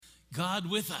God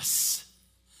with us.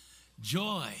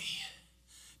 Joy.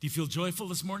 Do you feel joyful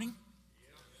this morning?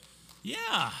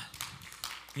 Yeah.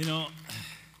 You know,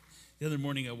 the other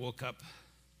morning I woke up,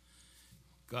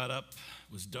 got up,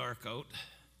 it was dark out,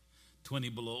 20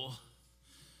 below,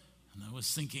 and I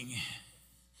was thinking,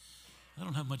 I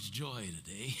don't have much joy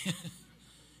today.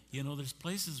 You know, there's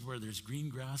places where there's green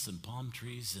grass and palm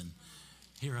trees, and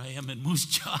here I am in Moose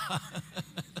Jaw.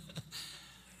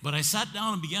 But I sat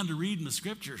down and began to read in the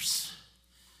scriptures.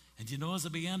 And you know, as I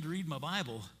began to read my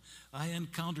Bible, I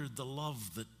encountered the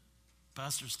love that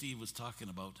Pastor Steve was talking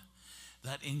about.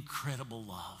 That incredible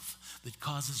love that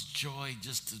causes joy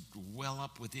just to well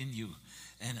up within you.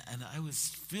 And I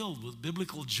was filled with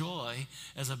biblical joy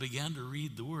as I began to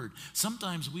read the Word.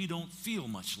 Sometimes we don't feel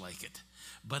much like it.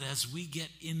 But as we get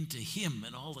into Him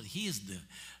and all that He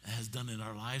has done in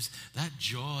our lives, that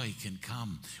joy can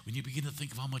come. When you begin to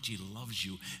think of how much He loves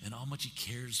you and how much He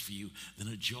cares for you, then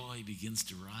a joy begins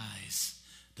to rise.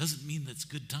 Doesn't mean that's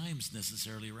good times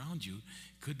necessarily around you.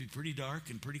 It could be pretty dark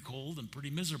and pretty cold and pretty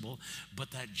miserable,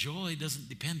 but that joy doesn't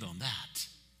depend on that.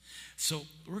 So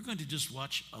we're going to just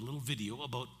watch a little video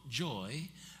about joy,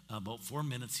 about 4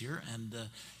 minutes here, and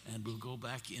we'll go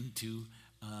back into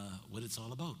what it's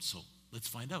all about. So let's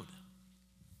find out.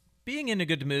 Being in a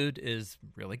good mood is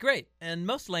really great, and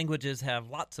most languages have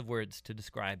lots of words to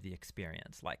describe the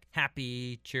experience, like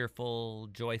happy, cheerful,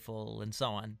 joyful, and so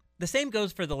on. The same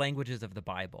goes for the languages of the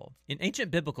Bible. In ancient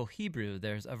biblical Hebrew,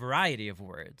 there's a variety of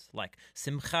words, like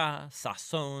simcha,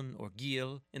 sason, or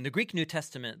gil. In the Greek New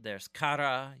Testament, there's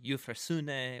kara,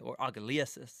 euphrosune, or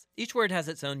agaliasis. Each word has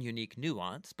its own unique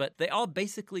nuance, but they all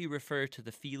basically refer to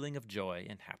the feeling of joy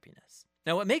and happiness.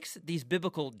 Now, what makes these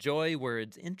biblical joy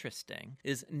words interesting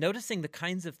is noticing the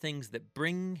kinds of things that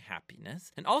bring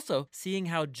happiness, and also seeing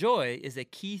how joy is a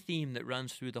key theme that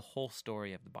runs through the whole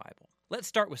story of the Bible. Let's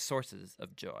start with sources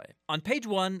of joy. On page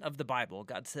 1 of the Bible,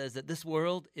 God says that this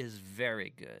world is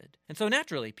very good. And so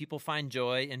naturally, people find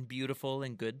joy in beautiful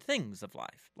and good things of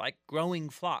life, like growing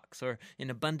flocks or an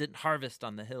abundant harvest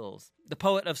on the hills. The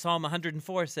poet of Psalm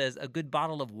 104 says, a good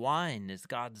bottle of wine is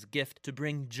God's gift to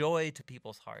bring joy to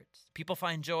people's hearts. People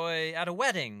find joy at a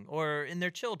wedding or in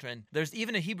their children. There's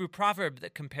even a Hebrew proverb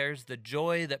that compares the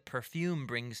joy that perfume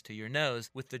brings to your nose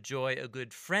with the joy a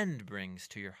good friend brings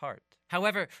to your heart.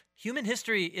 However, human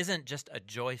history isn't just a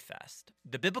joy fest.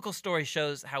 The biblical story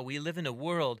shows how we live in a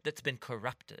world that's been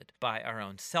corrupted by our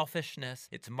own selfishness.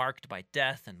 It's marked by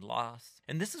death and loss.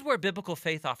 And this is where biblical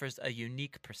faith offers a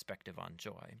unique perspective on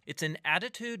joy. It's an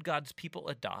attitude God's people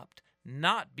adopt,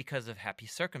 not because of happy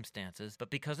circumstances,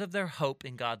 but because of their hope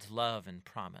in God's love and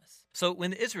promise. So when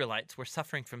the Israelites were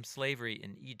suffering from slavery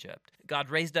in Egypt,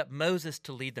 God raised up Moses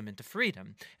to lead them into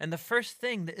freedom. And the first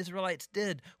thing the Israelites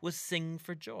did was sing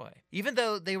for joy. Even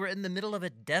though they were in the middle of a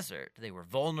desert, they were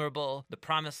vulnerable, the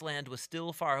promised land was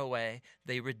still far away,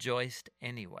 they rejoiced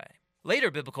anyway. Later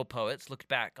biblical poets looked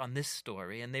back on this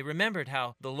story and they remembered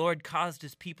how the Lord caused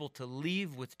his people to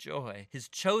leave with joy, his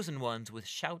chosen ones with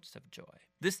shouts of joy.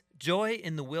 This joy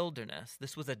in the wilderness,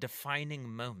 this was a defining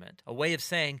moment, a way of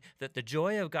saying that the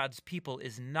joy of God's people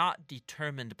is not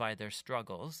determined by their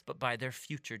struggles, but by their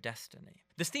future destiny.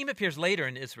 This theme appears later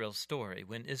in Israel's story,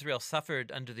 when Israel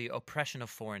suffered under the oppression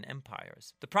of foreign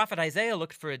empires. The prophet Isaiah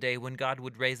looked for a day when God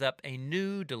would raise up a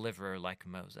new deliverer like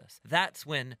Moses. That's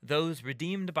when those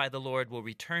redeemed by the Lord will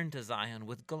return to Zion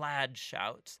with glad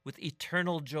shouts, with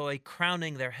eternal joy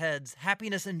crowning their heads.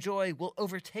 Happiness and joy will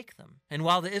overtake them. And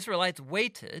while the Israelites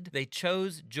waited, they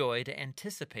chose joy to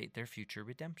anticipate their future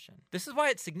redemption. This is why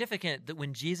it's significant that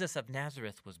when Jesus of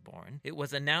Nazareth was born, it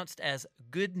was announced as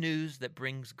good news that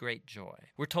brings great joy.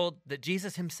 We're told that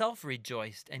Jesus himself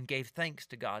rejoiced and gave thanks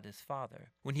to God his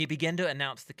Father when he began to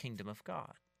announce the kingdom of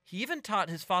God. He even taught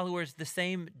his followers the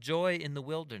same joy in the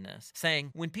wilderness, saying,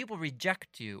 when people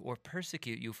reject you or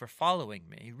persecute you for following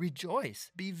me,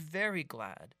 rejoice, be very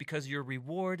glad, because your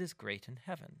reward is great in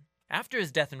heaven. After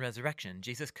his death and resurrection,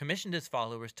 Jesus commissioned his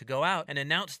followers to go out and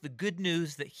announce the good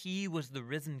news that he was the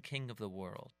risen King of the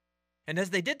world. And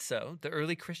as they did so, the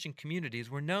early Christian communities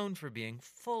were known for being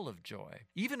full of joy,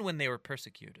 even when they were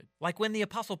persecuted. Like when the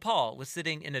Apostle Paul was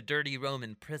sitting in a dirty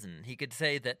Roman prison, he could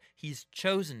say that he's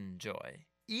chosen joy,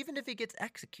 even if he gets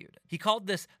executed. He called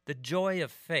this the joy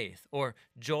of faith, or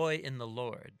joy in the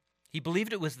Lord. He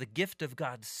believed it was the gift of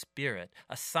God's Spirit,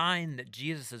 a sign that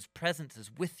Jesus' presence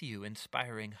is with you,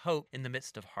 inspiring hope in the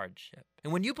midst of hardship.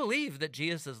 And when you believe that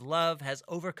Jesus' love has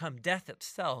overcome death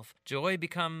itself, joy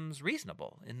becomes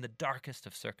reasonable in the darkest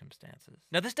of circumstances.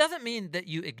 Now, this doesn't mean that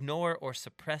you ignore or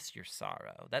suppress your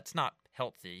sorrow. That's not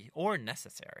healthy or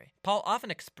necessary. Paul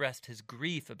often expressed his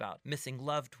grief about missing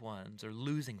loved ones or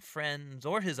losing friends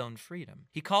or his own freedom.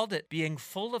 He called it being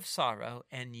full of sorrow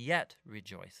and yet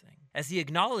rejoicing. As he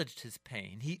acknowledged his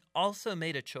pain, he also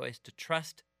made a choice to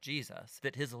trust Jesus,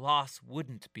 that his loss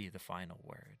wouldn't be the final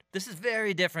word. This is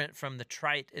very different from the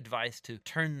trite advice to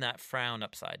turn that frown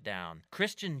upside down.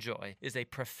 Christian joy is a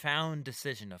profound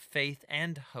decision of faith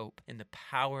and hope in the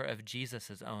power of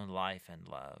Jesus' own life and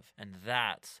love. And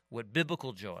that's what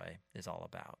biblical joy is all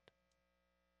about.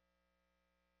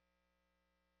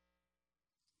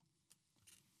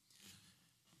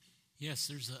 Yes,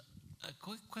 there's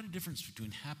quite a difference between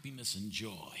happiness and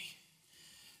joy.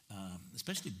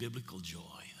 Especially biblical joy,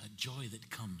 a joy that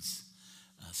comes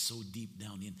so deep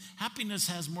down in. Happiness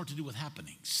has more to do with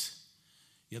happenings.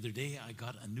 The other day, I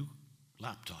got a new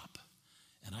laptop,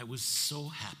 and I was so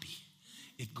happy.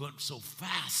 It got so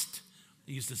fast.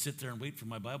 I used to sit there and wait for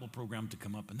my Bible program to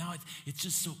come up, and now it's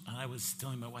just so, and I was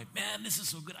telling my wife, man, this is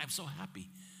so good. I'm so happy.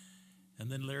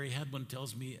 And then Larry Hadwin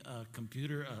tells me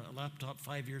a laptop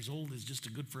 5 years old is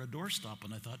just good for a doorstop,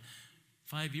 and I thought,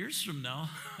 5 years from now,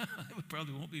 I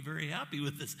probably won't be very happy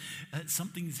with this.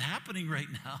 Something's happening right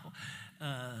now.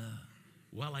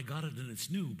 Well, I got it and it's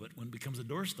new, but when it becomes a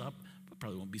doorstop, I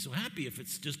probably won't be so happy if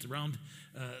it's just around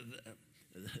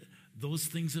those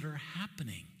things that are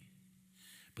happening.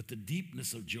 But the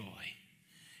deepness of joy,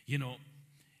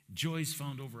 joy is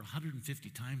found over 150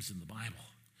 times in the Bible.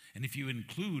 And if you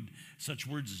include such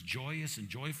words as joyous and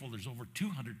joyful, there's over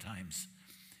 200 times.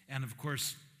 And of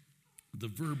course, the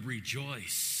verb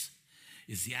rejoice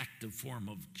is the active form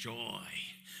of joy.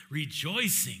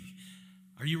 Rejoicing.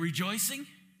 Are you rejoicing?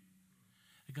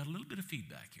 I got a little bit of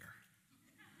feedback here.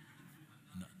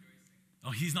 No.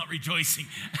 Oh, he's not rejoicing.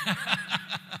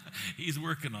 He's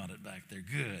working on it back there.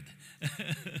 Good.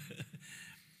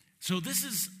 So this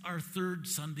is our third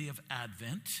Sunday of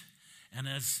Advent. And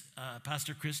as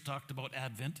Pastor Chris talked about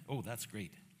Advent, oh, that's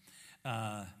great.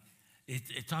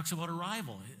 It talks about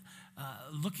arrival,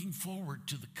 looking forward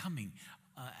to the coming.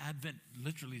 Advent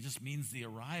literally just means the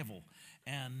arrival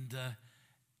and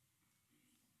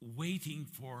waiting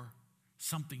for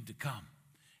something to come.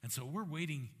 And so we're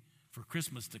waiting for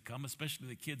Christmas to come, especially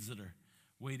the kids that are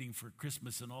waiting for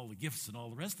Christmas and all the gifts and all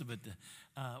the rest of it.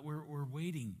 We're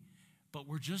waiting, but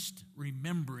we're just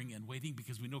remembering and waiting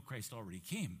because we know Christ already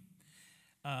came.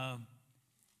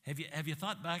 Have you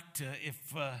thought back to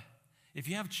if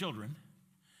you have children,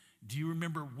 do you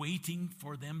remember waiting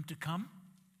for them to come?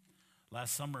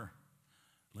 Last summer,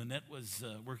 Lynette was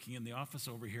working in the office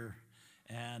over here,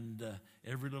 and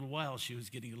every little while she was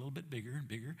getting a little bit bigger and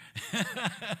bigger.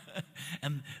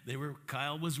 And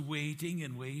Kyle was waiting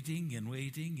and waiting and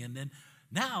waiting, and then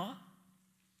now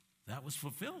that was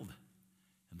fulfilled.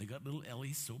 And they got little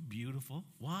Ellie, so beautiful.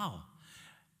 Wow.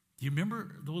 Do you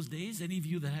remember those days? Any of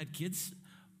you that had kids,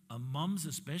 moms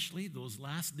especially, those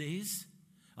last days?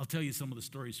 I'll tell you some of the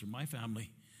stories from my family.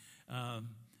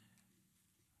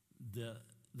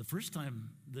 The first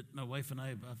time that my wife and I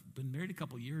have been married a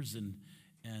couple of years,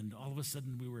 and all of a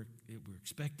sudden we were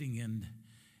expecting,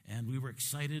 and we were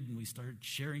excited, and we started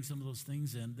sharing some of those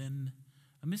things, and then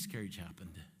a miscarriage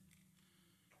happened.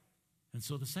 And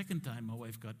so the second time my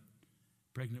wife got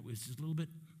pregnant was just a little bit,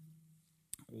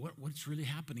 what's really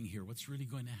happening here? What's really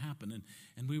going to happen?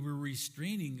 And we were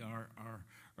restraining our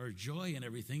joy and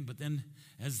everything, but then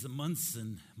as the months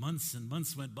and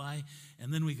months went by,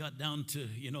 and then we got down to,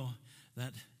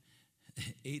 that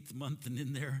 8th month and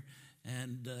in there,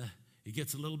 and it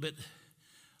gets a little bit,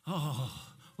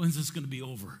 when's this going to be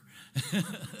over?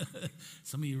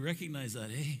 Some of you recognize that,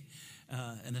 eh?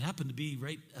 And it happened to be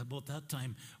right about that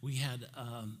time we had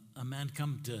a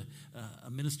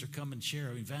minister come and share,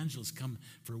 an evangelist come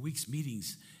for a week's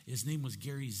meetings. His name was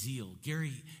Gary Zeal.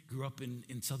 Gary grew up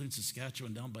in southern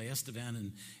Saskatchewan down by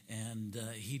Estevan, and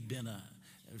he'd been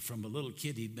from a little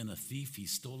kid, he'd been a thief. He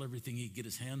stole everything he could get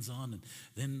his hands on. And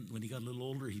then when he got a little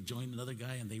older, he joined another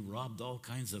guy, and they robbed all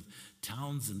kinds of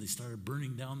towns, and they started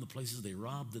burning down the places they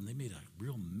robbed, and they made a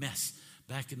real mess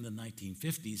back in the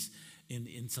 1950s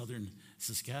in southern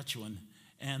Saskatchewan.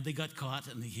 And they got caught,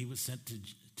 and he was sent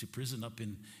to prison up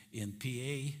in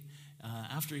PA.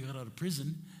 After he got out of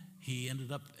prison, he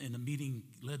ended up in a meeting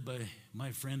led by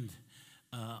my friend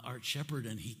Art Shepard,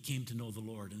 and he came to know the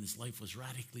Lord, and his life was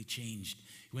radically changed.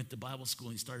 He went to Bible school,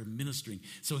 and he started ministering.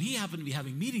 So he happened to be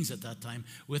having meetings at that time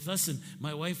with us, and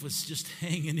my wife was just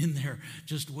hanging in there,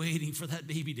 just waiting for that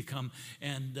baby to come.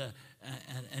 And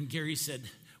Gary said,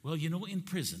 well, in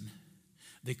prison,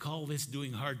 they call this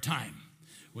doing hard time.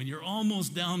 when you're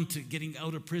almost down to getting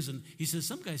out of prison, he says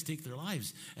some guys take their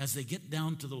lives as they get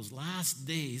down to those last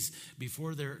days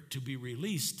before they're to be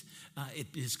released. It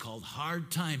is called hard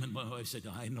time. And my wife said,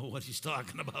 I know what he's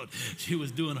talking about. She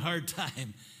was doing hard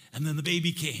time. And then the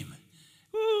baby came.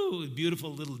 Woo,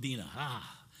 beautiful little Dina.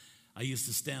 I used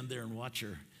to stand there and watch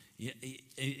her.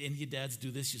 Any of you dads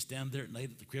do this? You stand there at night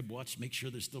at the crib, watch, make sure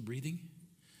they're still breathing?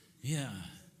 Yeah.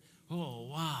 Oh,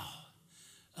 wow.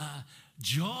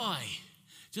 Joy.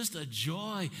 Just a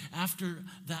joy. After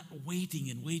that waiting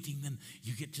and waiting, then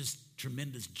you get just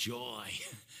tremendous joy.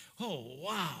 Oh,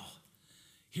 wow.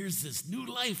 Here's this new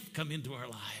life come into our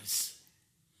lives.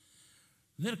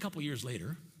 And then a couple years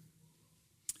later,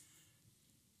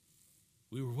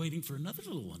 we were waiting for another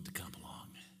little one to come along.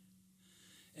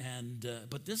 And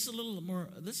but this is a little more,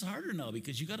 this is harder now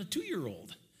because you got a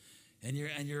 2-year-old. And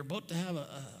you're about to have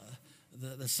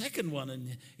the second one,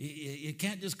 and you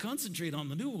can't just concentrate on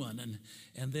the new one.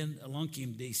 And then along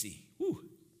came Daisy. Woo!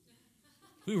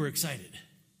 We were excited.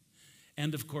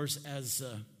 And of course, as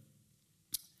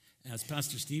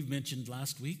Pastor Steve mentioned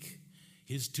last week,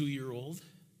 his 2-year-old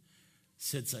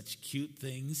said such cute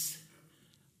things.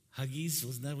 Huggies,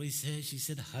 wasn't that what he said? She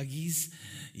said huggies.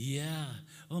 Yeah.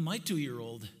 Oh, my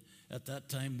 2-year-old at that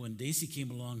time when Daisy came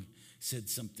along said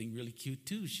something really cute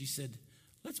too. She said,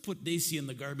 let's put Daisy in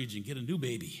the garbage and get a new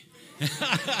baby.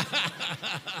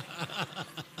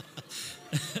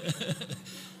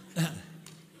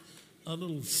 A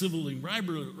little sibling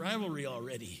rivalry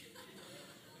already.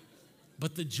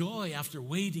 But the joy after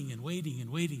waiting and waiting and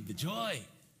waiting, the joy.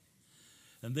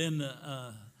 And then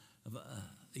a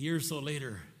year or so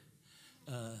later,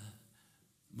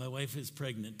 my wife is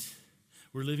pregnant.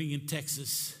 We're living in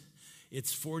Texas.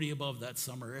 It's 40 above that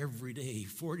summer every day,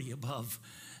 40 above.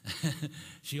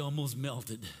 She almost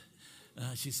melted.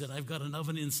 She said, I've got an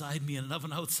oven inside me and an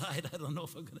oven outside. I don't know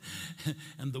if I'm going to.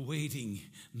 And the waiting.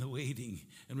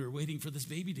 And we were waiting for this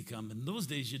baby to come. In those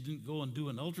days, you didn't go and do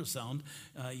an ultrasound.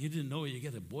 You didn't know you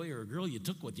get a boy or a girl. You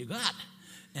took what you got.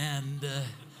 And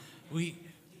we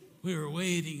were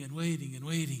waiting and waiting and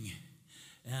waiting.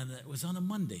 And it was on a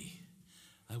Monday.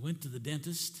 I went to the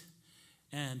dentist,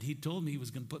 and he told me he was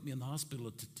going to put me in the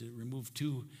hospital to remove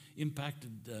 2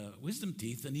 impacted wisdom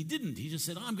teeth, and he didn't. He just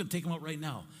said, I'm going to take them out right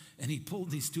now. And he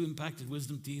pulled these 2 impacted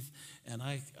wisdom teeth, and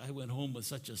I went home with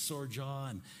such a sore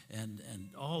jaw, and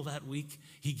all that week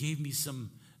he gave me some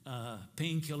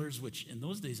painkillers, which in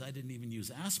those days I didn't even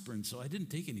use aspirin, so I didn't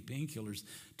take any painkillers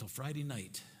till Friday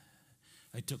night.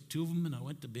 I took 2 of them, and I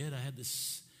went to bed. I had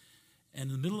this, and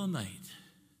in the middle of the night,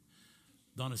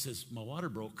 Donna says, my water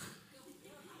broke.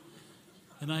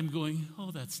 And I'm going,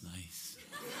 oh, that's nice.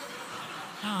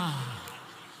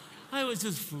 I was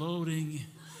just floating.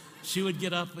 She would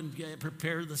get up and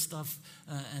prepare the stuff.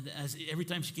 And every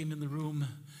time she came in the room,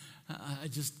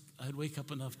 I'd wake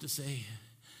up enough to say,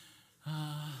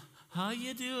 how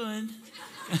you doing?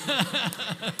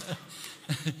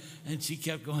 And she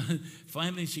kept going.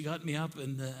 Finally, she got me up,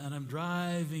 and I'm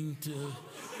driving to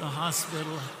the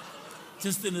hospital.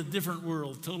 Just in a different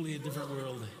world, totally a different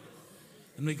world.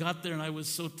 And we got there, and I was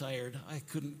so tired.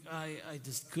 I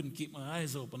just couldn't keep my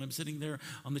eyes open. I'm sitting there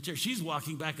on the chair. She's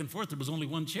walking back and forth. There was only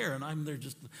one chair, and I'm there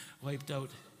just wiped out.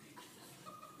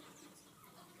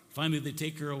 Finally, they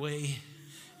take her away,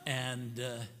 and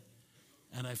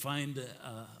I find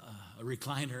a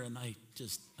recliner, and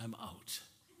I'm out.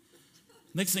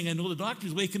 Next thing I know, the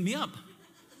doctor's waking me up.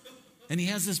 And he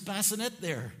has this bassinet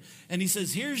there. And he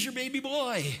says, here's your baby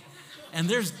boy. And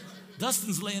there's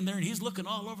Dustin's laying there, and he's looking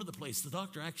all over the place. The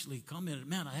doctor actually commented,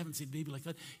 man, I haven't seen a baby like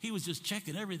that. He was just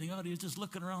checking everything out. He was just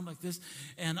looking around like this.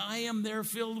 And I am there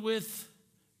filled with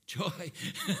joy.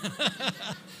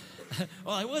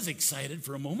 Well, I was excited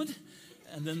for a moment.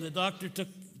 And then the doctor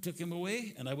took him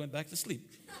away, and I went back to sleep.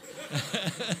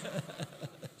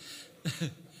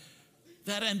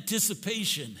 That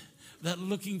anticipation, that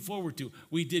looking forward to,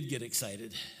 we did get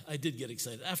excited. I did get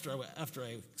excited. After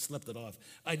I slept it off,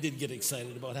 I did get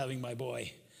excited about having my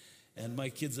boy. And my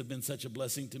kids have been such a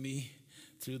blessing to me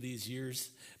through these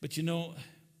years. But you know,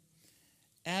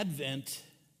 Advent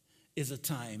is a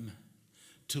time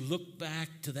to look back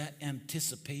to that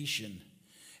anticipation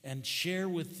and share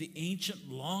with the ancient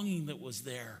longing that was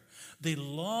there. They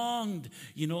longed,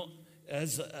 you know,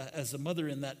 as a mother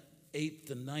in that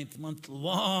 8th and 9th month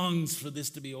longs for this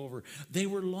to be over. They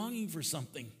were longing for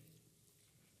something.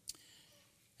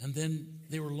 And then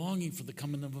they were longing for the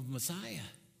coming of a Messiah.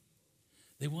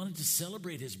 They wanted to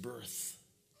celebrate his birth.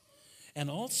 And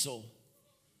also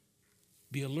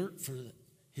be alert for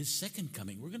his second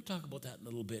coming. We're going to talk about that in a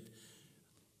little bit.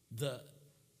 The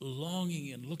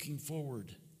longing and looking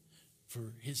forward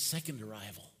for his second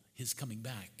arrival, his coming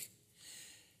back.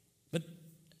 But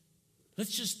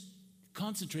let's just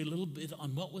concentrate a little bit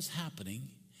on what was happening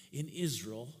in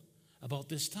Israel about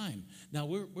this time. Now,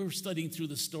 we're studying through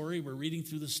the story, we're reading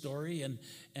through the story,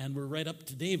 and we're right up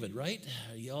to David, right?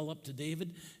 Are you all up to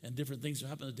David? And different things are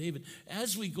happening to David.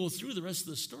 As we go through the rest of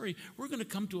the story, we're going to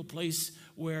come to a place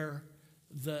where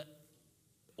the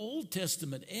Old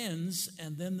Testament ends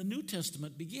and then the New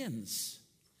Testament begins.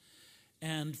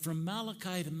 And from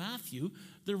Malachi to Matthew,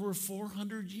 there were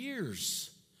 400 years.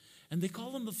 And they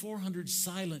call them the 400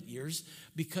 silent years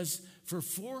because for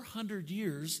 400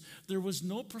 years, there was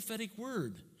no prophetic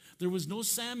word. There was no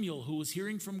Samuel who was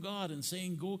hearing from God and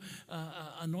saying, go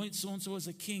anoint so-and-so as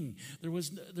a king. There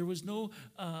was no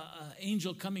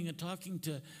angel coming and talking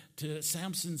to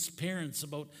Samson's parents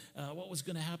about what was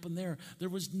going to happen there. There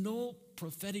was no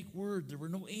prophetic word. There were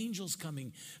no angels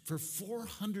coming. For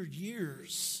 400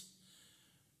 years,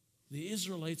 the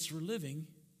Israelites were living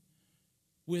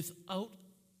without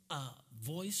a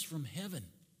voice from heaven.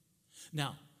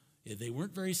 Now, they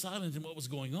weren't very silent in what was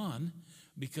going on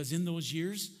because in those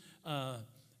years,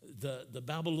 the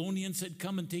Babylonians had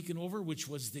come and taken over, which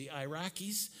was the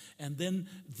Iraqis, and then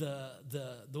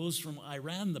those from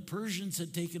Iran, the Persians,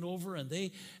 had taken over, and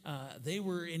they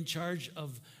were in charge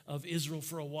of Israel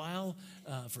for a while,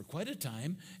 for quite a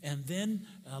time. And then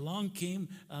along came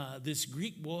this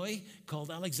Greek boy called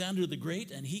Alexander the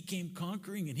Great, and he came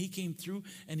conquering, and he came through,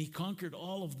 and he conquered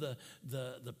all of the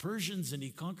Persians, and he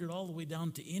conquered all the way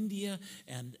down to India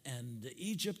and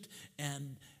Egypt,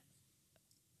 and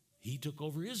he took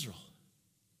over Israel.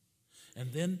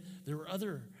 And then there were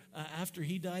other, after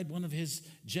he died, one of his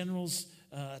generals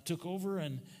took over,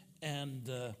 and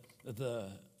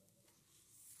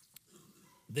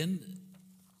then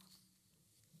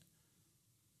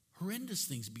horrendous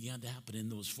things began to happen in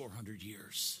those 400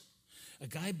 years. A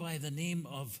guy by the name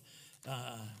of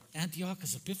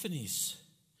Antiochus Epiphanes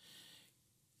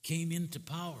came into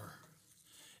power,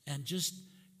 and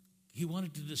he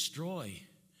wanted to destroy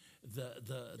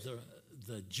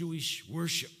the Jewish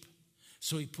worship.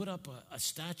 So he put up a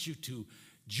statue to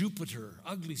Jupiter,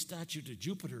 ugly statue to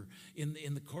Jupiter in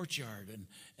the courtyard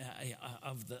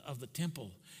of the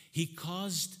temple. He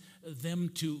caused them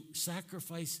to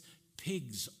sacrifice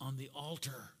pigs on the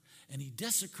altar, and he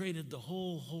desecrated the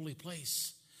whole holy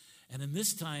place. And in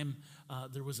this time,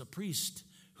 there was a priest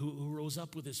who rose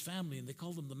up with his family, and they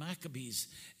called them the Maccabees,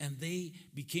 and they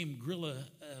became guerrilla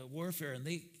warfare, and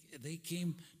they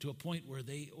came to a point where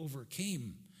they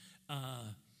overcame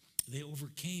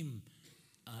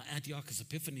Antiochus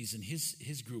Epiphanes and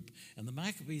his group. And the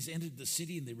Maccabees entered the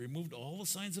city, and they removed all the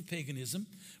signs of paganism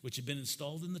which had been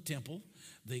installed in the temple.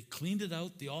 They cleaned it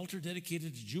out. The altar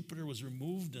dedicated to Jupiter was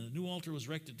removed, and a new altar was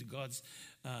erected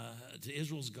to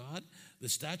Israel's God. The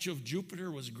statue of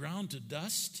Jupiter was ground to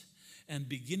dust, and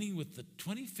beginning with the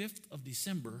 25th of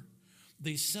December,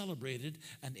 they celebrated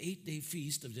an 8-day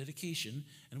feast of dedication,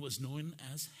 and it was known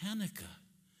as Hanukkah.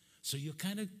 So you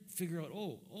kind of figure out,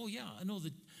 oh yeah, I know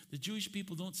that the Jewish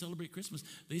people don't celebrate Christmas.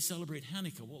 They celebrate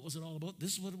Hanukkah. What was it all about?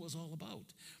 This is what it was all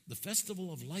about. The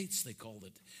Festival of Lights, they called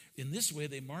it. In this way,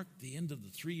 they marked the end of the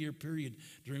 3-year period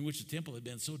during which the temple had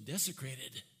been so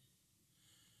desecrated.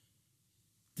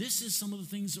 This is some of the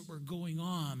things that were going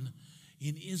on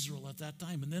in Israel at that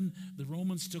time. And then the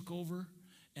Romans took over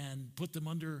and put them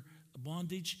under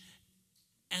bondage.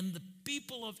 And the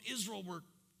people of Israel were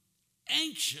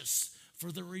anxious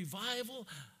for the revival,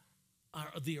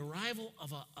 or the arrival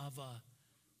of a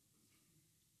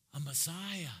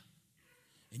Messiah.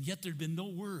 And yet there'd been no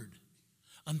word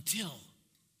until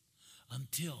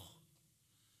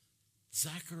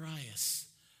Zacharias,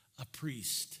 a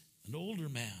priest, an older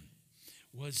man,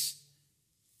 was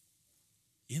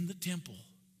in the temple,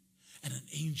 and an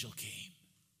angel came.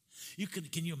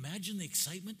 Can you imagine the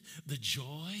excitement, the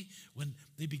joy when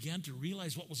they began to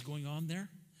realize what was going on there?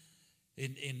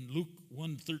 In Luke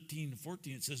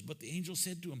 1:13-14, it says, "But the angel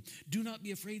said to him, 'Do not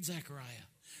be afraid, Zechariah.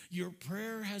 Your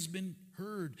prayer has been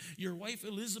heard. Your wife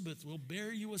Elizabeth will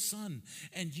bear you a son,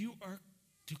 and you are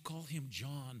to call him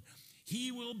John.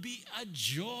 He will be a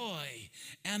joy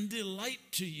and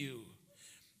delight to you,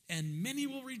 and many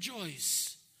will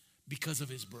rejoice because of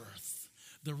his birth.'"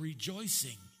 The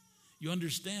rejoicing. You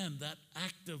understand that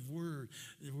active word,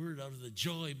 the word out of the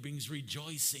joy brings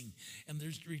rejoicing. And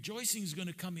there's rejoicing is going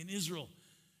to come in Israel.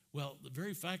 Well, the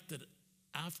very fact that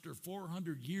after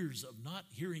 400 years of not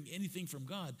hearing anything from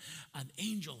God, an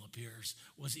angel appears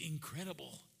was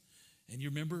incredible. And you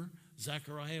remember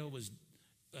Zechariah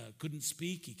couldn't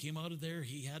speak. He came out of there.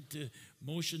 He had to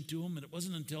motion to him. And it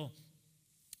wasn't until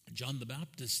John the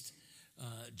Baptist,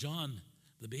 John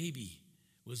the baby,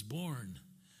 was born.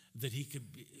 that he could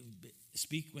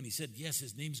speak when he said, yes,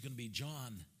 his name's going to be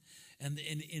John. And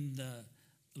in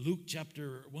Luke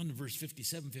chapter 1, verse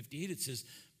 57, 58, it says,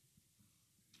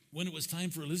 when it was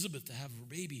time for Elizabeth to have her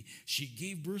baby, she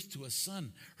gave birth to a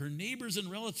son. Her neighbors and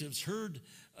relatives heard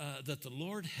that the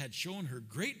Lord had shown her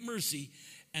great mercy,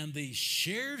 and they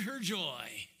shared her joy.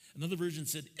 Another version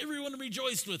said, everyone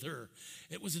rejoiced with her.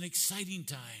 It was an exciting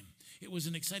time. It was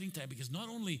an exciting time because not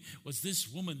only was this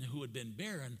woman who had been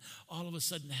barren all of a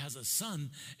sudden has a son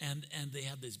and they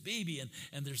had this baby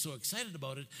and they're so excited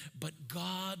about it, but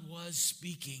God was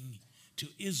speaking to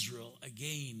Israel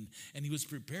again, and he was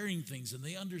preparing things, and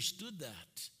they understood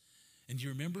that. And you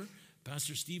remember,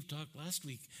 Pastor Steve talked last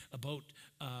week about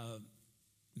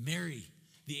Mary.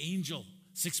 The angel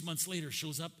 6 months later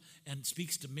shows up and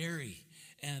speaks to Mary,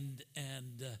 and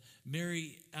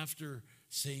Mary, after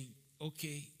saying,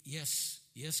 okay, yes,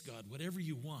 God, whatever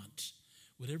you want,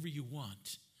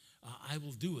 I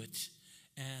will do it.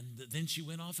 And then she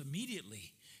went off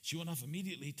immediately. She went off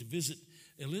immediately to visit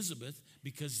Elizabeth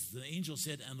because the angel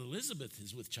said, and Elizabeth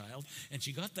is with child. And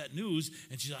she got that news,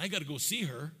 and she said, I got to go see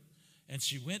her. And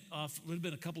she went off. It would have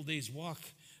been a couple days' walk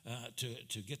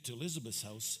to get to Elizabeth's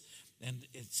house. And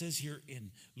it says here in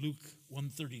Luke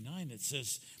 1:39, it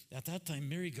says, at that time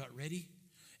Mary got ready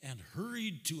and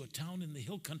hurried to a town in the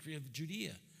hill country of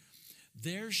Judea.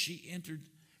 There she entered,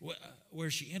 where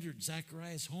she entered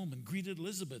Zachariah's home and greeted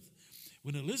Elizabeth.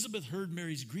 When Elizabeth heard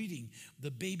Mary's greeting,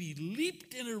 the baby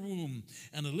leaped in her womb,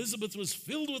 and Elizabeth was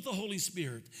filled with the Holy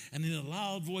Spirit. And in a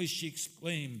loud voice she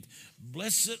exclaimed,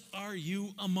 blessed are you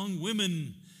among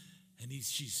women. And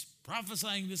she's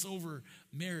prophesying this over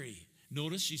Mary.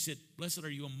 Notice she said, blessed are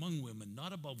you among women,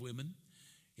 not above women.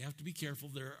 You have to be careful.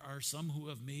 There are some who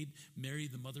have made Mary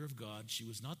the mother of God. She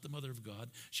was not the mother of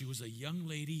God. She was a young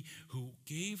lady who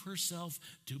gave herself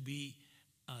to be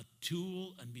a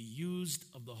tool and be used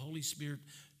of the Holy Spirit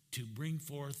to bring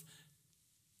forth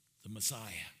the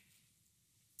Messiah.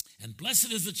 And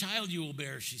blessed is the child you will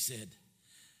bear, she said.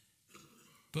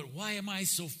 But why am I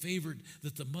so favored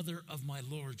that the mother of my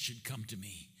Lord should come to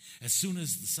me? As soon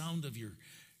as the sound of your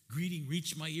greeting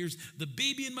reached my ears, the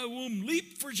baby in my womb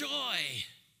leaped for joy.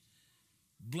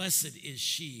 Blessed is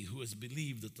she who has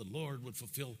believed that the Lord would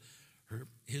fulfill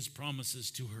his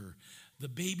promises to her. The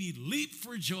baby leaped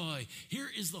for joy. Here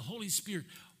is the Holy Spirit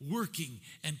working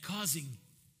and causing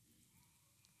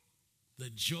the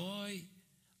joy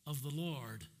of the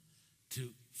Lord to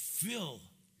fill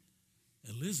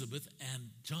Elizabeth and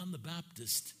John the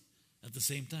Baptist at the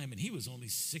same time. And he was only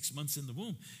 6 months in the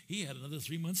womb. He had another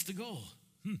 3 months to go.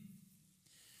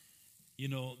 You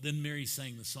know, then Mary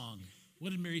sang the song.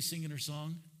 What did Mary sing in her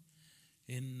song?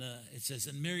 It says,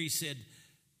 and Mary said,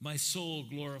 my soul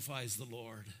glorifies the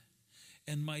Lord,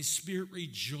 and my spirit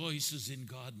rejoices in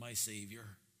God my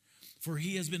Savior. For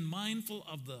he has been mindful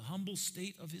of the humble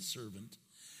state of his servant,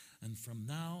 and from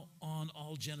now on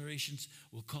all generations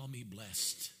will call me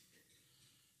blessed.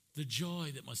 The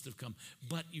joy that must have come.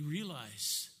 But you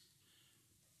realize,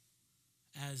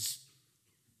 as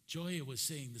Joya was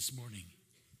saying this morning,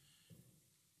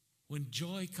 when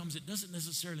joy comes, it doesn't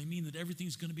necessarily mean that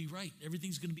everything's going to be right.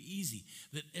 Everything's going to be easy,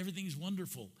 that everything's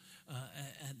wonderful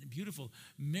and beautiful.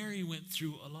 Mary went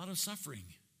through a lot of suffering.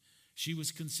 She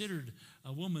was considered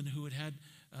a woman who had had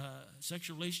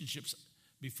sexual relationships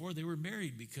before they were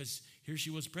married, because here she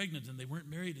was pregnant and they weren't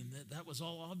married, and that was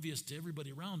all obvious to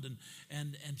everybody around.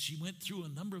 And she went through a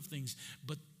number of things,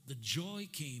 but the joy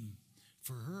came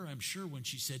for her, I'm sure, when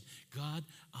she said, God,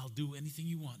 I'll do anything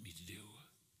you want me to do.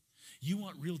 You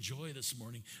want real joy this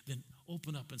morning, then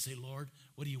open up and say, Lord,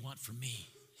 what do you want from me?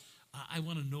 I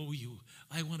want to know you.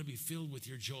 I want to be filled with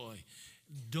your joy.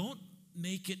 Don't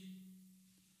make it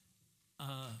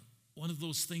one of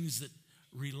those things that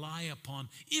rely upon,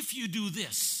 if you do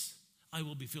this, I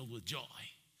will be filled with joy.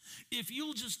 If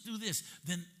you'll just do this,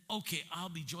 then okay, I'll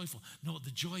be joyful. No, the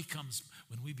joy comes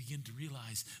when we begin to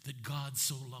realize that God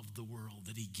so loved the world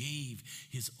that he gave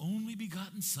his only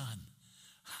begotten Son.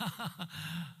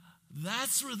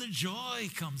 That's where the joy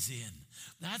comes in.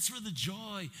 That's where the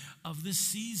joy of this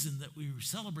season that we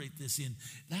celebrate this in,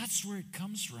 that's where it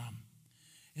comes from.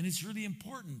 And it's really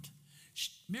important.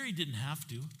 Mary didn't have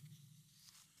to.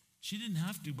 She didn't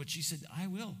have to, but she said, I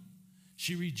will.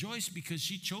 She rejoiced because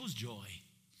she chose joy.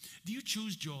 Do you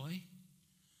choose joy?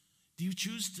 Do you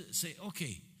choose to say,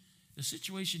 okay, the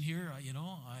situation here,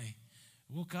 I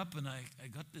woke up and I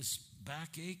got this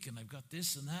backache and I've got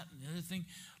this and that and the other thing.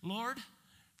 Lord,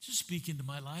 just speak into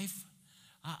my life.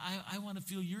 I want to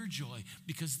feel your joy,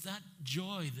 because that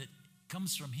joy that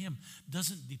comes from him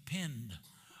doesn't depend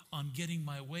on getting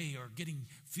my way or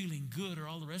feeling good or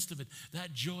all the rest of it.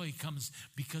 That joy comes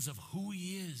because of who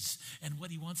he is and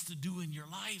what he wants to do in your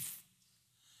life.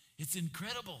 It's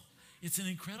incredible. It's an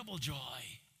incredible joy.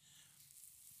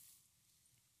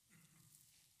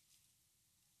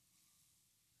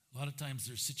 A lot of times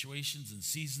there's situations and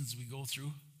seasons we go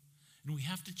through, and we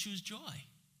have to choose joy.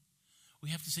 We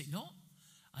have to say, no,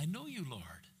 I know you, Lord.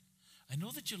 I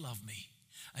know that you love me.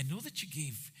 I know that you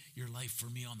gave your life for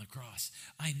me on the cross.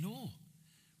 I know.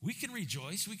 We can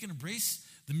rejoice. We can embrace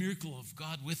the miracle of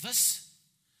God with us,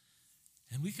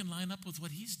 and we can line up with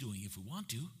what he's doing if we want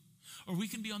to. Or we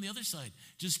can be on the other side,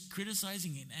 just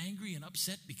criticizing and angry and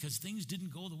upset because things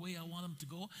didn't go the way I want them to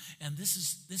go. And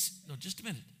just a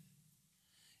minute.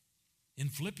 In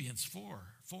Philippians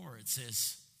 4, it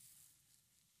says,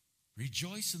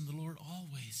 rejoice in the Lord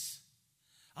always.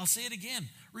 I'll say it again,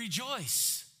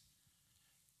 rejoice.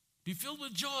 Be filled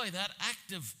with joy. That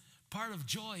active part of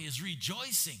joy is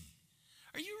rejoicing.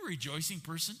 Are you a rejoicing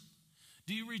person?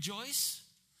 Do you rejoice?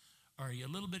 Or are you a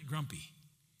little bit grumpy?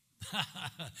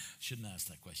 Shouldn't ask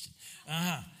that question.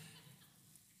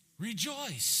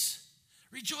 Rejoice.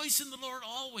 Rejoice in the Lord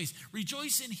always.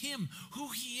 Rejoice in him, who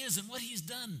he is and what he's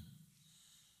done.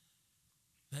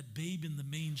 That babe in the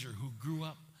manger who grew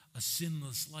up a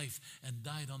sinless life and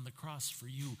died on the cross for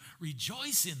you.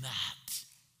 Rejoice in that.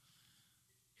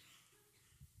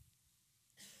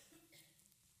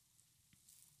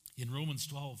 In Romans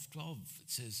 12,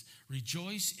 it says,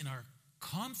 rejoice in our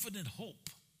confident hope.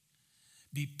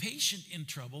 Be patient in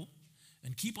trouble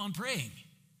and keep on praying.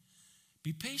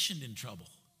 Be patient in trouble.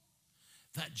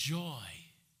 That joy.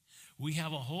 We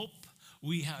have a hope.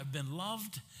 We have been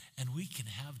loved, and we can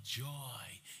have joy.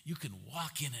 You can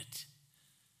walk in it.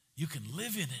 You can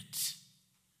live in it.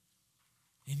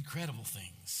 Incredible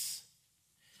things.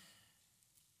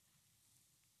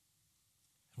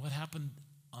 What happened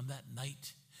on that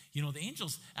night? You know, the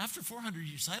angels, after 400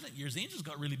 silent years, the angels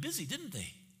got really busy, didn't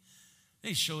they?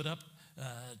 They showed up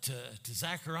to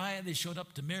Zechariah. They showed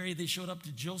up to Mary. They showed up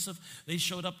to Joseph. They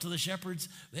showed up to the shepherds.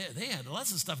 They had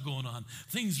lots of stuff going on.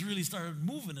 Things really started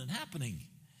moving and happening.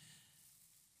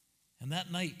 And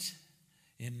that night,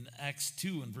 in Acts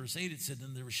 2 and verse 8, it said,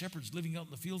 and there were shepherds living out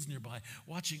in the fields nearby,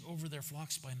 watching over their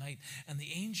flocks by night. And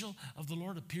the angel of the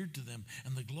Lord appeared to them,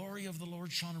 and the glory of the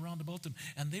Lord shone around about them.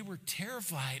 And they were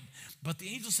terrified. But the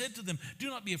angel said to them, do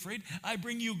not be afraid. I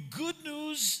bring you good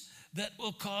news that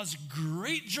will cause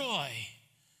great joy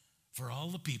for all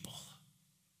the people.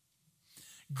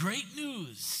 Great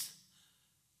news.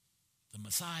 The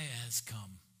Messiah has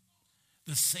come.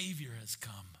 The Savior has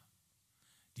come.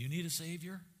 Do you need a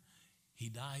Savior? He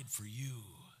died for you.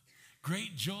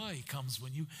 Great joy comes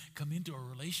when you come into a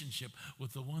relationship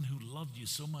with the one who loved you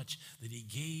so much that he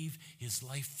gave his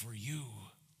life for you.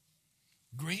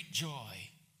 Great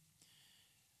joy.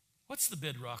 What's the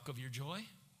bedrock of your joy?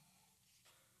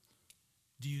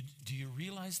 Do you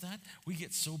realize that? We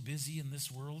get so busy in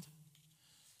this world.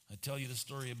 I tell you the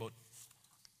story about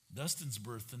Dustin's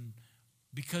birth, and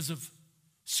because of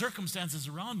circumstances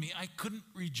around me, I couldn't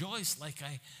rejoice like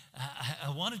I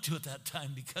wanted to at that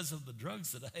time because of the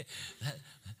drugs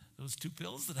those 2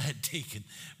 pills that I had taken.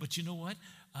 But you know what?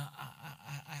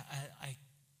 I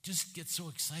just get so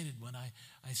excited when I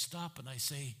stop and I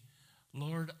say,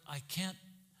 Lord, I can't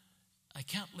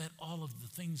let all of the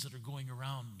things that are going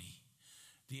around me,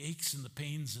 the aches and the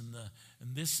pains and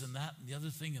this and that and the other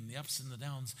thing and the ups and the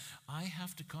downs, I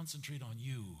have to concentrate on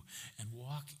you and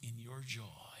walk in your joy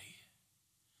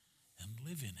and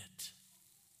live in it.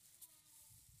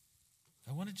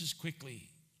 I want to just quickly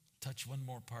touch one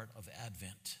more part of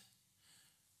Advent.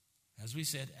 As we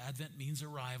said, Advent means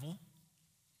arrival.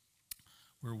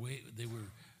 They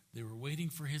were waiting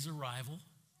for his arrival,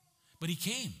 but he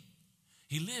came.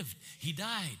 He lived. He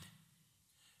died.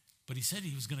 But he said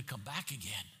he was going to come back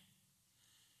again.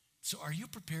 So are you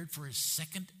prepared for his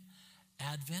second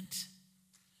advent?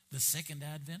 The second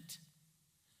advent?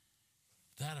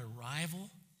 That arrival?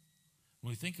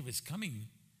 When we think of his coming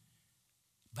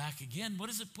back again, what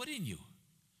does it put in you?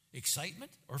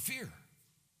 Excitement or fear?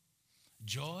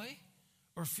 Joy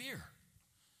or fear?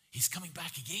 He's coming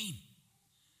back again.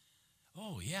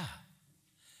 Oh, yeah.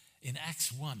 In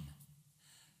Acts 1,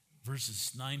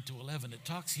 verses 9 to 11, it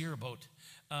talks here about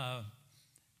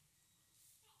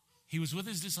he was with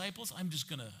his disciples. I'm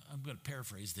going to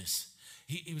paraphrase this.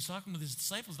 He was talking with his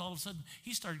disciples, and all of a sudden,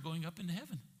 he started going up into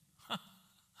heaven.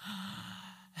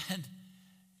 And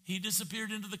he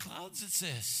disappeared into the clouds, it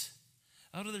says,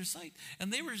 out of their sight.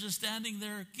 And they were just standing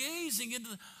there gazing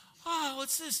into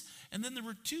what's this? And then there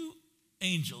were 2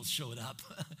 angels showed up.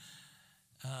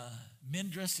 Men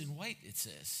dressed in white, it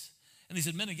says. And he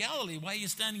said, men of Galilee, why are you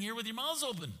standing here with your mouths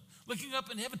open, looking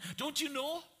up in heaven? Don't you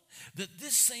know that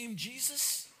this same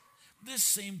Jesus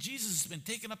has been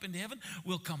taken up into heaven,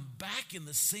 will come back in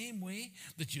the same way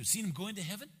that you've seen him going to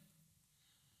heaven?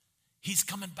 He's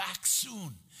coming back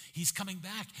soon. He's coming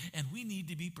back, and we need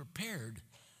to be prepared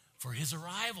for his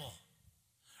arrival.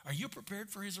 Are you prepared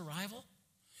for his arrival?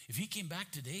 If he came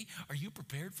back today, are you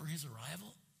prepared for his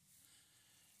arrival?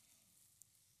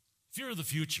 Fear of the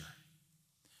future.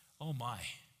 Oh my.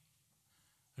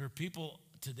 There are people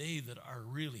today that are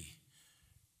really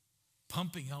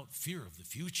pumping out fear of the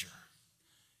future.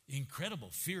 Incredible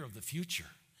fear of the future.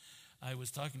 I was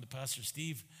talking to Pastor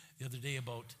Steve the other day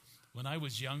about when I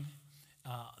was young,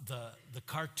 the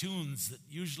cartoons that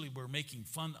usually were making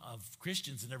fun of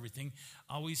Christians and everything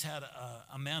always had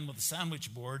a man with a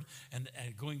sandwich board and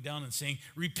going down and saying,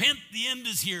 repent, the end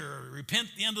is here, or repent,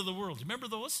 the end of the world. Do you remember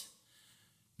those?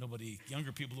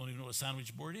 Younger people don't even know what a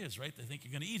sandwich board is, right? They think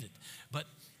you're going to eat it. But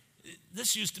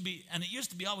this used to be, and it used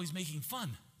to be always making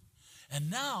fun. And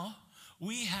now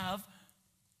we have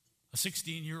a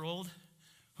 16-year-old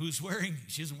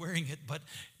she isn't wearing it, but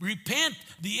repent,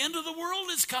 the end of the world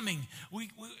is coming.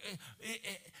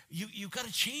 You got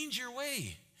to change your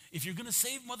way. If you're going to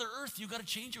save Mother Earth, you got to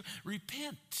change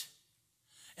repent.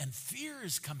 And fear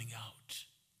is coming out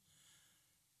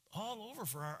all over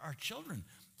for our children.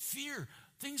 Fear,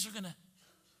 things are going to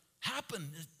happen.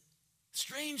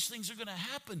 Strange things are going to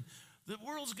happen. The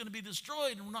world's going to be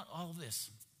destroyed, and we're not all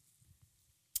this.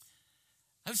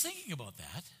 I was thinking about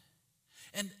that,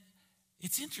 and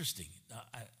it's interesting.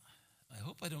 I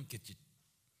hope I don't get you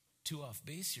too off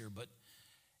base here, but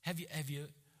have you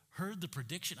heard the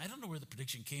prediction? I don't know where the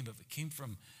prediction came, if it came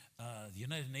from the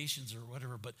United Nations or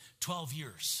whatever, but 12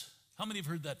 years. How many have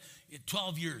heard that?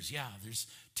 12 years, yeah, there's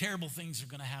terrible things are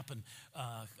going to happen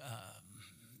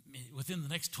within the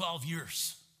next 12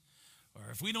 years.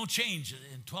 Or if we don't change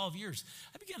in 12 years.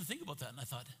 I began to think about that, and I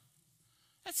thought,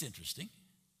 that's interesting.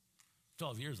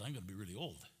 12 years, I'm going to be really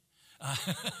old.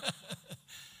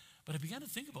 But I began to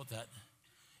think about that.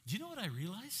 Do you know what I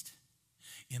realized?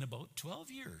 In about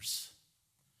 12 years,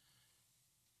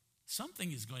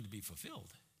 something is going to be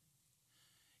fulfilled.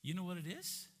 You know what it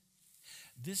is?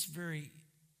 This very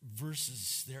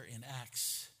verses there in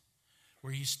Acts,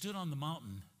 where he stood on the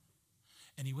mountain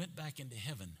and he went back into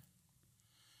heaven.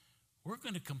 We're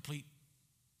going to complete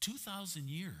 2,000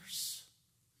 years.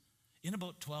 In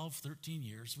about 12, 13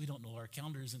 years, we don't know, our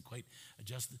calendar isn't quite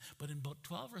adjusted, but in about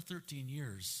 12 or 13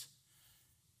 years,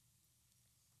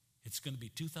 it's going to be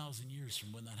 2,000 years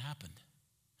from when that happened.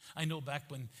 I know back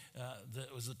when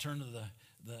it was the turn of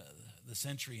the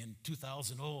century in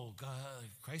 2000, oh, God,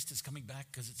 Christ is coming back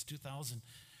because it's 2000.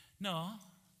 No,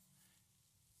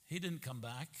 he didn't come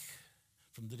back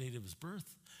from the date of his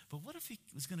birth. But what if he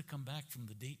was going to come back from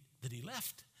the date that he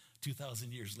left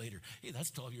 2,000 years later? Hey,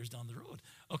 that's 12 years down the road.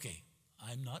 Okay,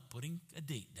 I'm not putting a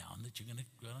date down that you're going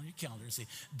to go on your calendar and say,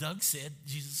 Doug said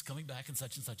Jesus is coming back in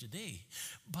such and such a day.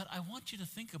 But I want you to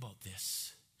think about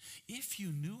this. If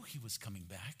you knew he was coming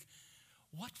back,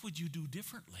 what would you do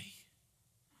differently?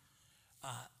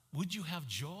 Would you have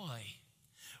joy?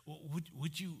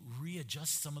 Would you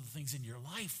readjust some of the things in your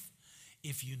life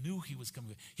if you knew he was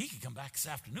coming back? He could come back this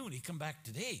afternoon. He could come back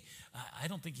today. I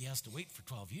don't think he has to wait for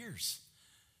 12 years.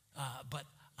 But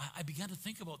I began to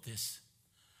think about this.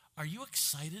 Are you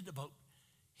excited about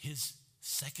his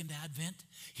second advent,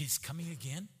 his coming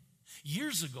again?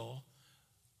 Years ago,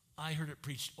 I heard it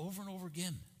preached over and over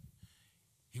again.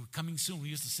 He was coming soon. We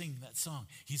used to sing that song.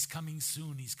 He's coming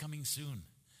soon. He's coming soon.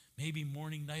 Maybe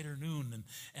morning, night, or noon.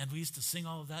 And we used to sing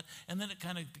all of that. And then it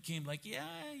kind of became like, yeah,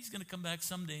 he's going to come back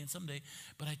someday and someday.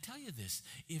 But I tell you this,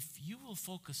 if you will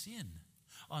focus in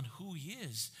on who he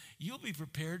is, you'll be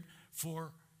prepared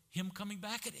for him coming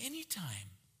back at any time.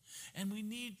 And we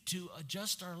need to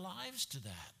adjust our lives to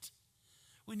that.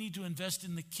 We need to invest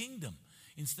in the kingdom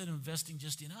instead of investing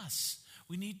just in us.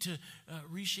 We need to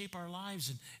reshape our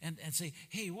lives and say,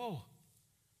 hey, whoa,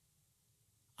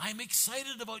 I'm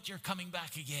excited about your coming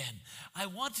back again. I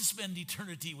want to spend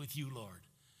eternity with you, Lord.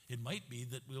 It might be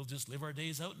that we'll just live our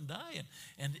days out and die,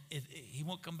 and he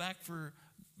won't come back for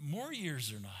more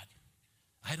years or not.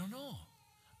 I don't know.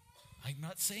 I'm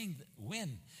not saying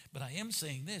when, but I am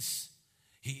saying this.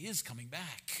 He is coming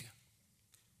back.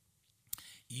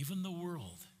 Even the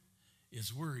world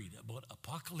is worried about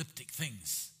apocalyptic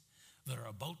things that are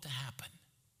about to happen.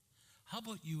 How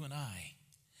about you and I?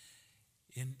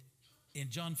 In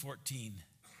John 14,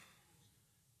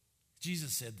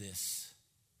 Jesus said this.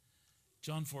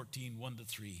 John 14,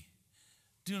 1-3.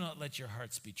 Do not let your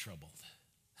hearts be troubled.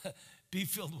 Be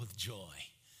filled with joy.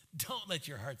 Don't let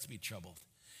your hearts be troubled.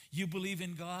 You believe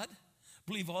in God?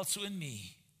 believe also in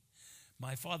me.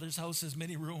 My Father's house has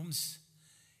many rooms.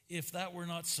 If that were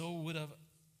not so,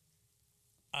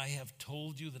 I have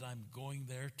told you that I'm going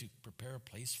there to prepare a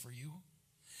place for you.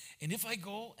 And if I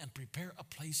go and prepare a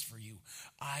place for you,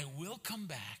 I will come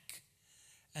back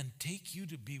and take you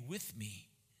to be with me,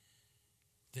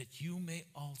 that you may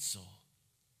also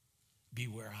be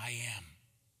where I am.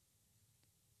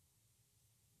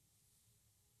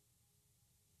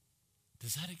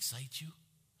 Does that excite you?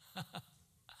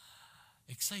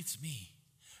 Excites me.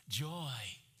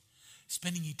 Joy.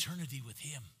 Spending eternity with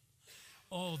him.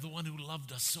 Oh, the one who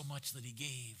loved us so much that he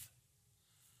gave.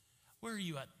 Where are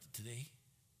you at today?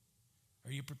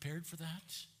 Are you prepared for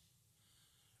that?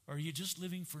 Or are you just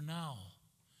living for now?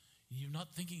 You're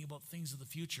not thinking about things of the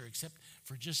future except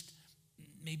for just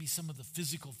maybe some of the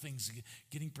physical things,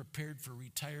 getting prepared for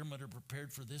retirement or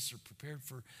prepared for this or prepared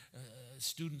for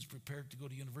students prepared to go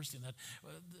to university and that,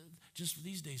 just for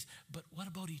these days. But what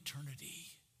about eternity?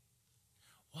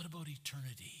 What about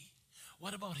eternity?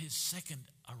 What about his second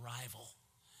arrival,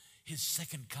 his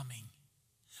second coming?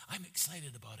 I'm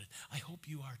excited about it. I hope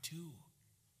you are too.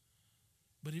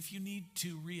 But if you need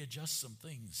to readjust some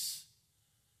things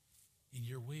in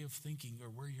your way of thinking or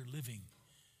where you're living,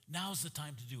 now's the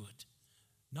time to do it.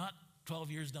 Not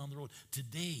 12 years down the road.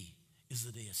 Today is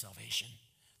the day of salvation.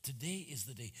 Today is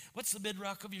the day. What's the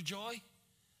bedrock of your joy?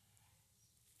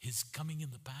 His coming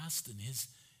in the past and his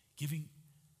giving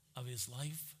of his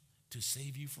life to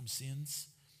save you from sins.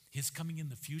 His coming in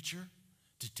the future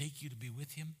to take you to be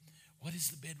with him. What is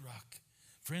the bedrock?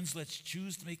 Friends, let's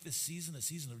choose to make this season a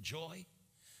season of joy.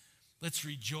 Let's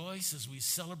rejoice as we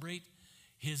celebrate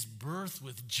his birth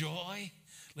with joy.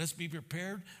 Let's be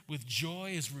prepared with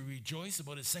joy as we rejoice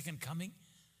about his second coming.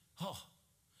 Oh,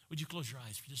 would you close your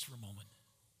eyes for just for a moment?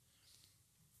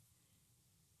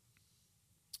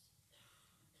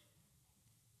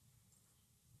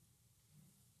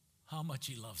 How much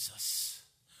he loves us.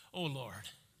 Oh, Lord,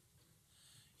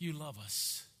 you love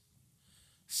us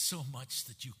so much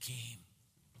that you came.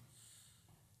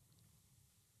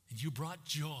 And you brought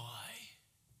joy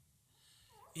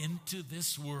into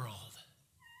this world.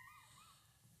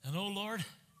 And oh Lord,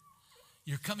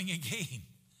 you're coming again.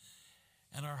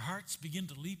 And our hearts begin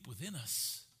to leap within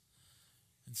us.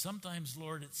 And sometimes,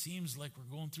 Lord, it seems like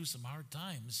we're going through some hard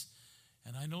times.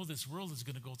 And I know this world is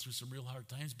going to go through some real hard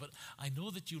times, but I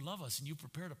know that you love us and you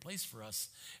prepared a place for us.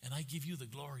 And I give you the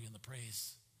glory and the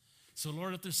praise. So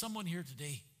Lord, if there's someone here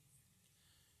today,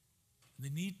 they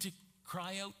need to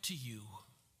cry out to you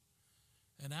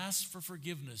and ask for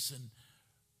forgiveness and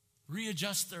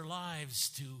readjust their lives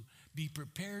to be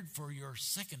prepared for your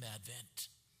second advent.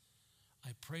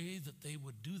 I pray that they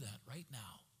would do that right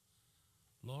now.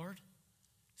 Lord,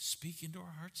 speak into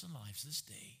our hearts and lives this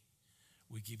day.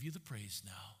 We give you the praise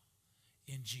now.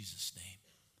 In Jesus'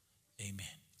 name, amen.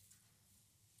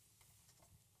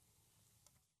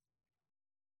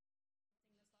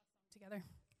 Together.